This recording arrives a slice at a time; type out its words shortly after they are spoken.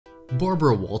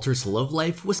Barbara Walters' love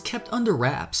life was kept under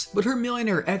wraps, but her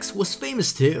millionaire ex was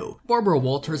famous too. Barbara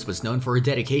Walters was known for her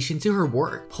dedication to her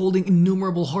work, holding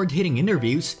innumerable hard-hitting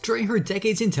interviews during her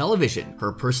decades in television.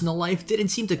 Her personal life didn't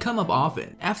seem to come up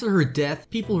often. After her death,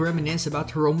 people reminisce about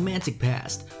her romantic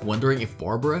past, wondering if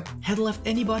Barbara had left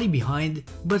anybody behind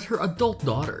but her adult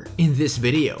daughter. In this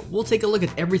video, we'll take a look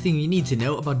at everything you need to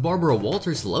know about Barbara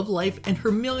Walters' love life and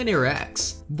her millionaire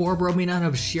ex. Barbara may not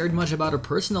have shared much about her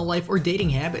personal life or dating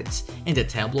habits, and the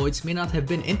tabloids may not have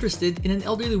been interested in an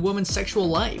elderly woman's sexual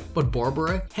life, but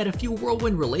Barbara had a few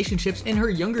whirlwind relationships in her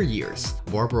younger years.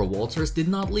 Barbara Walters did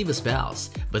not leave a spouse,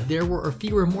 but there were a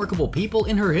few remarkable people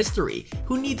in her history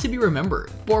who need to be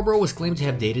remembered. Barbara was claimed to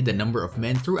have dated a number of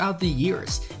men throughout the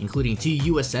years, including 2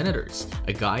 US senators,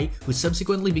 a guy who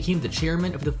subsequently became the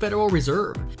chairman of the Federal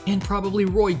Reserve, and probably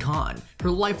Roy Cohn,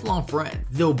 her lifelong friend,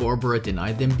 though Barbara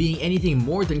denied them being anything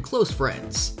more than close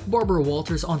friends. Barbara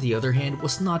Walters, on the other hand,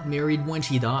 was not married when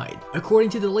she died. According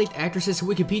to the late actress's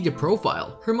Wikipedia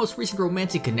profile, her most recent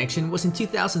romantic connection was in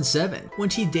 2007 when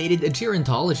she dated a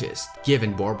gerontologist.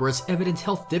 Given Barbara's evident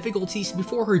health difficulties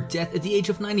before her death at the age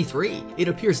of 93, it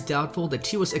appears doubtful that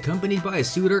she was accompanied by a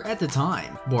suitor at the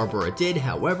time. Barbara did,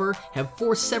 however, have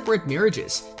 4 separate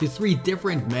marriages to 3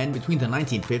 different men between the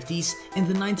 1950s and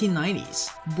the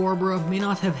 1990s. Barbara may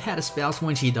not have had a spouse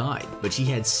when she died, but she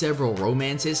had several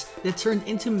romances that turned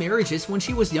into marriages when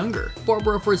she was younger.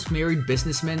 Barbara first married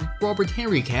businessman Robert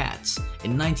Henry Katz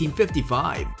in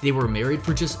 1955. They were married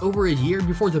for just over a year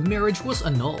before the marriage was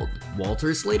annulled.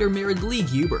 Walters later married Lee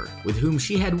Huber, with whom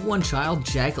she had 1 child,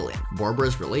 Jacqueline.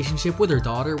 Barbara's relationship with her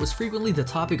daughter was frequently the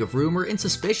topic of rumor and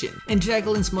suspicion, and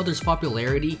Jacqueline's mother's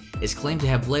popularity is claimed to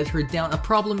have led her down a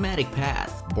problematic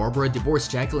path. Barbara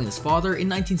divorced Jacqueline's father in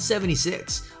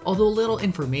 1976, although little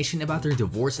information about their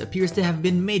divorce appears to have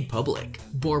been made public.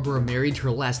 Barbara married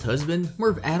her last husband,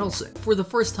 Merv Adelson, for the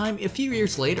first time a few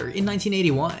years later in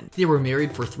 1981. They were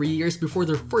married for 3 years before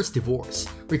their first divorce.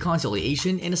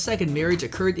 Reconciliation and a second marriage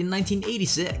occurred in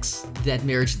 1986. That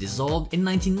marriage dissolved in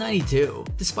 1992.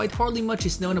 Despite hardly much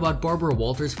is known about Barbara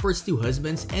Walters' first 2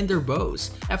 husbands and their beaux,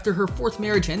 after her 4th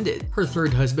marriage ended, her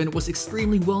 3rd husband was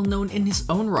extremely well known in his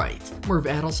own right. Merv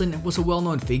Adelson was a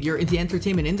well-known figure in the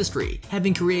entertainment industry,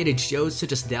 having created shows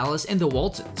such as Dallas and The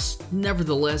Waltons.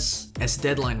 Nevertheless, as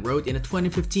Deadline wrote in a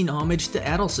 2015 homage to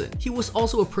Adelson, he was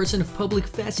also a person of public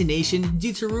fascination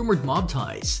due to rumored mob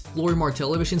ties. Lorimar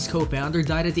Television's co-founder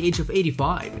died at the age of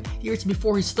 85, years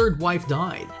before his 3rd wife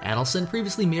died. Adelson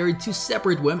previously married 2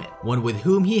 separate women, one with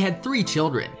whom he had 3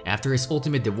 children. After his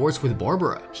ultimate divorce with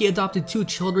Barbara, he adopted 2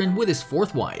 children with his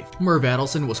 4th wife. Merv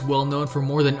Adelson was well known for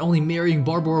more than only marrying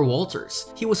Barbara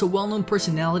Walters. He was a well-known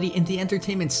personality in the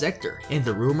entertainment sector, and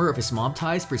the rumor of his mob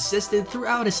ties persisted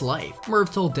throughout his life.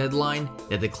 Merv told Deadline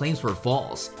that the claims were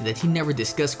false and that he never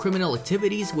discussed criminal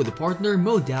activities with partner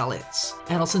Mo Dalitz.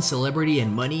 Adelson's celebrity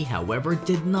and money, however,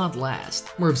 did not last.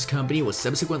 Merv's company was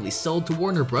subsequently sold to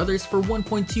Warner Brothers for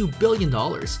 $1.2 billion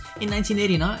in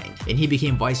 1989, and he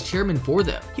became vice chairman for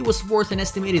them. He was worth an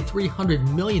estimated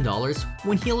 $300 million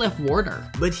when he left Warner,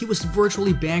 but he was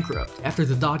virtually bankrupt after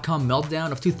the dot-com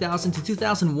meltdown of 2000 to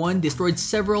 2001 destroyed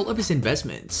several of his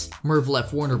investments. Merv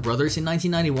left Warner Brothers in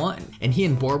 1991, and he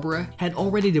and Barbara had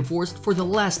already divorced for the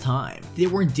last time. They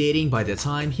weren't dating by the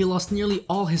time he lost nearly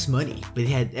all his money, but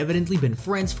they had evidently been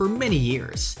friends for many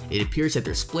years. It appears that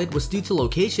their split was due to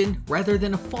location rather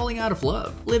than a falling out of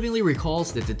love. Livingly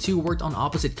recalls that the two worked on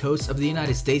opposite coasts of the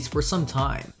United States for some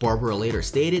time. Barbara later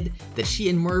stated that she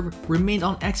and Merv remained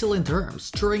on excellent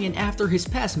terms during and after his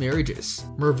past marriages.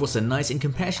 Merv was a nice and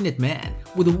compassionate man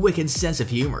with a wicked sense of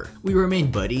humor. We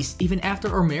remained buddies even after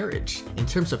our marriage. In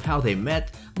terms of how they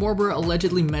met, Barbara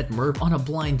allegedly met Merv on a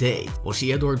blind date. While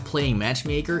she adored playing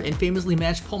matchmaker and famously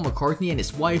matched Paul McCartney and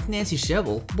his wife Nancy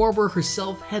Shevell, Barbara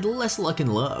herself had less luck in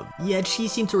love. Yet she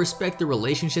seemed to respect the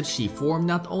relationships she formed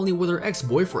not only with her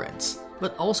ex-boyfriends,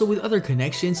 but also with other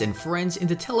connections and friends in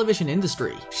the television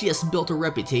industry. She has built a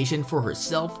reputation for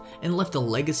herself and left a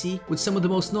legacy with some of the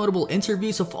most notable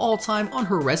interviews of all time on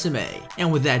her resume.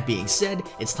 And with that being said,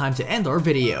 it's time to end our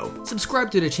video.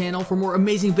 Subscribe to the channel for more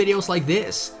amazing videos like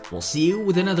this. We'll see you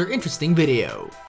with another interesting video.